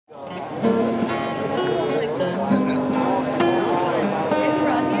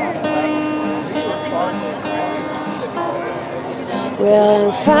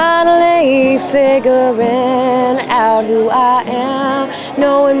Well, I'm finally figuring out who I am,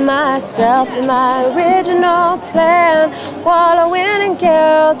 knowing myself and my original plan, wallowing in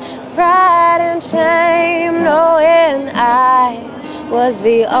guilt, pride and shame, knowing I was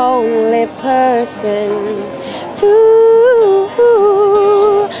the only person to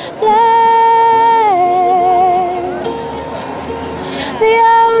blame, the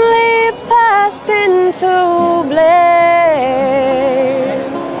only person to blame.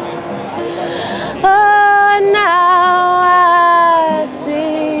 Oh, now I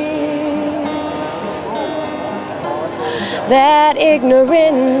see that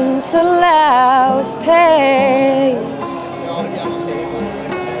ignorance allows pain.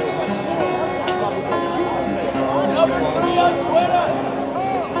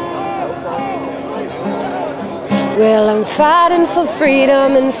 Well, I'm fighting for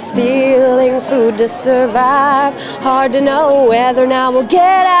freedom and stealing food to survive. Hard to know whether now we'll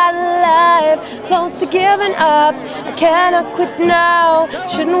get out alive. Close to giving up, I cannot quit now.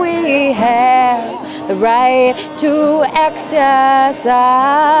 Shouldn't we have the right to exercise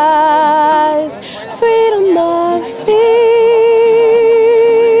freedom of speech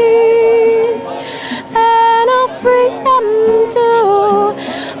and our freedom to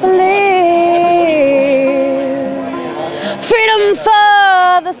believe? Freedom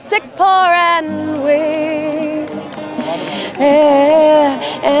for the sick, poor, and weak,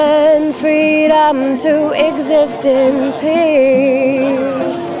 and freedom to exist in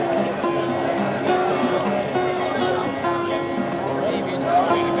peace.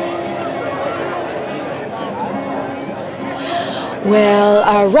 Well,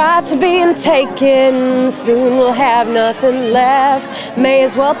 our rights are being taken, soon we'll have nothing left. May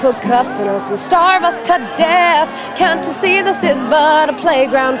as well put cuffs on us and starve us to death. Can't you see this is but a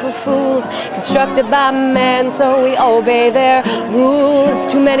playground for fools, constructed by man so we obey their rules?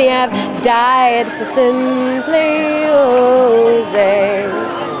 Too many have died for simply using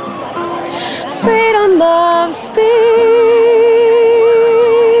freedom of speech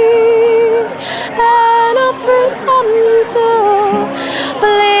and our freedom to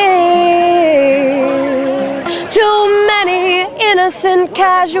believe. Too many innocent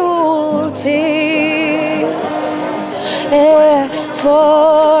casualties,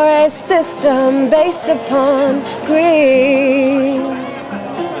 for a system based upon greed.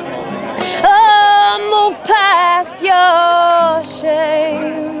 Oh, move past your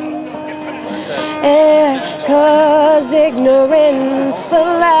shame, 'cause ignorance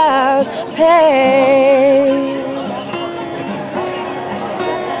allows pain.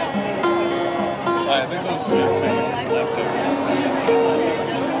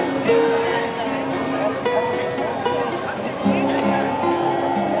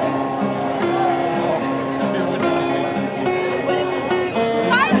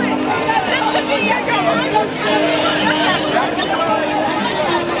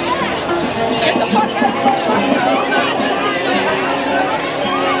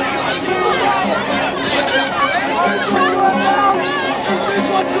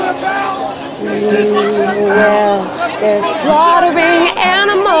 Well, they're slaughtering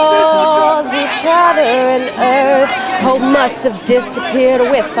animals, each other, and earth. Hope must have disappeared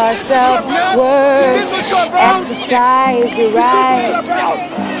with our self-worth. Exercise your right.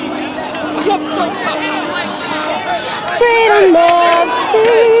 Freedom of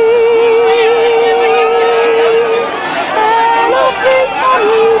speech and our freedom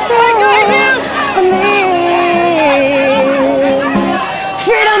to believe.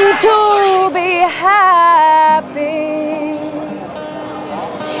 Freedom to be happy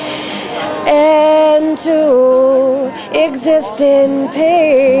and to exist in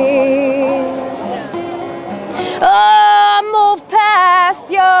peace. Oh, move past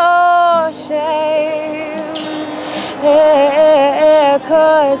your shame,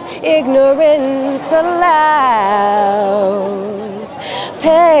 'cause ignorance allows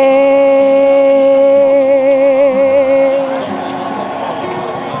pain.